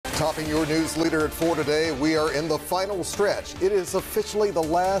Topping your news leader at 4 today, we are in the final stretch. It is officially the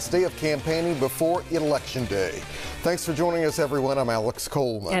last day of campaigning before Election Day. Thanks for joining us, everyone. I'm Alex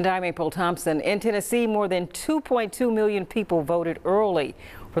Coleman. And I'm April Thompson. In Tennessee, more than 2.2 million people voted early.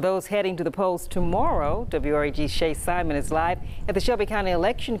 For those heading to the polls tomorrow, WREG's Shay Simon is live at the Shelby County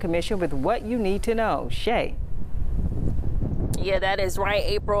Election Commission with what you need to know. Shay. Yeah, that is right,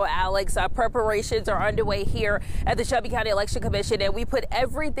 April, Alex. Preparations are underway here at the Shelby County Election Commission, and we put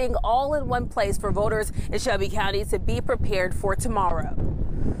everything all in one place for voters in Shelby County to be prepared for tomorrow.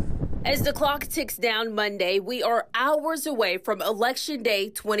 As the clock ticks down Monday, we are hours away from Election Day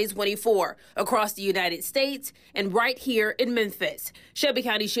 2024 across the United States and right here in Memphis. Shelby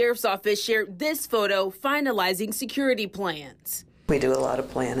County Sheriff's Office shared this photo finalizing security plans. We do a lot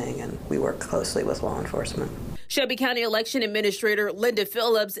of planning and we work closely with law enforcement. Shelby County Election Administrator Linda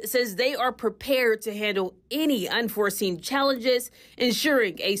Phillips says they are prepared to handle any unforeseen challenges,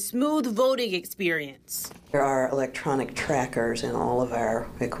 ensuring a smooth voting experience. There are electronic trackers in all of our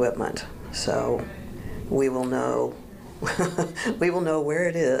equipment, so we will know where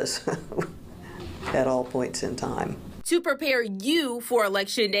it is at all points in time. To prepare you for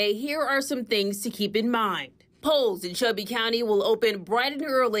Election Day, here are some things to keep in mind. Polls in Shelby County will open bright and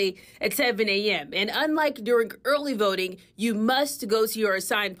early at 7 a.m. And unlike during early voting, you must go to your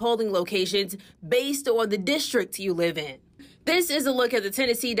assigned polling locations based on the district you live in. This is a look at the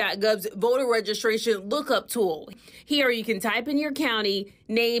Tennessee.gov's voter registration lookup tool. Here you can type in your county,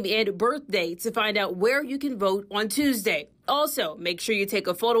 name, and birthday to find out where you can vote on Tuesday. Also, make sure you take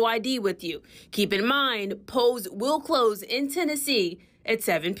a photo ID with you. Keep in mind, polls will close in Tennessee at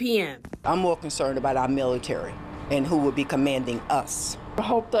 7 p.m. I'm more concerned about our military and who will be commanding us. I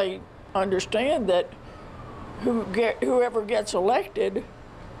hope they understand that whoever gets elected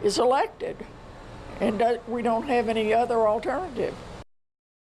is elected, and we don't have any other alternative.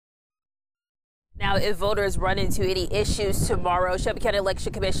 Now, if voters run into any issues tomorrow, Shelby County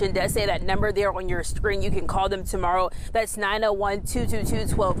Election Commission does say that number there on your screen. You can call them tomorrow. That's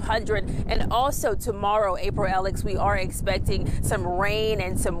 901-222-1200. And also tomorrow, April, Alex, we are expecting some rain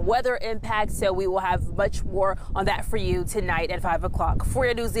and some weather impacts. So we will have much more on that for you tonight at 5 o'clock. For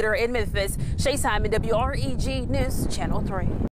your news leader in Memphis, Shay Simon, WREG News Channel 3.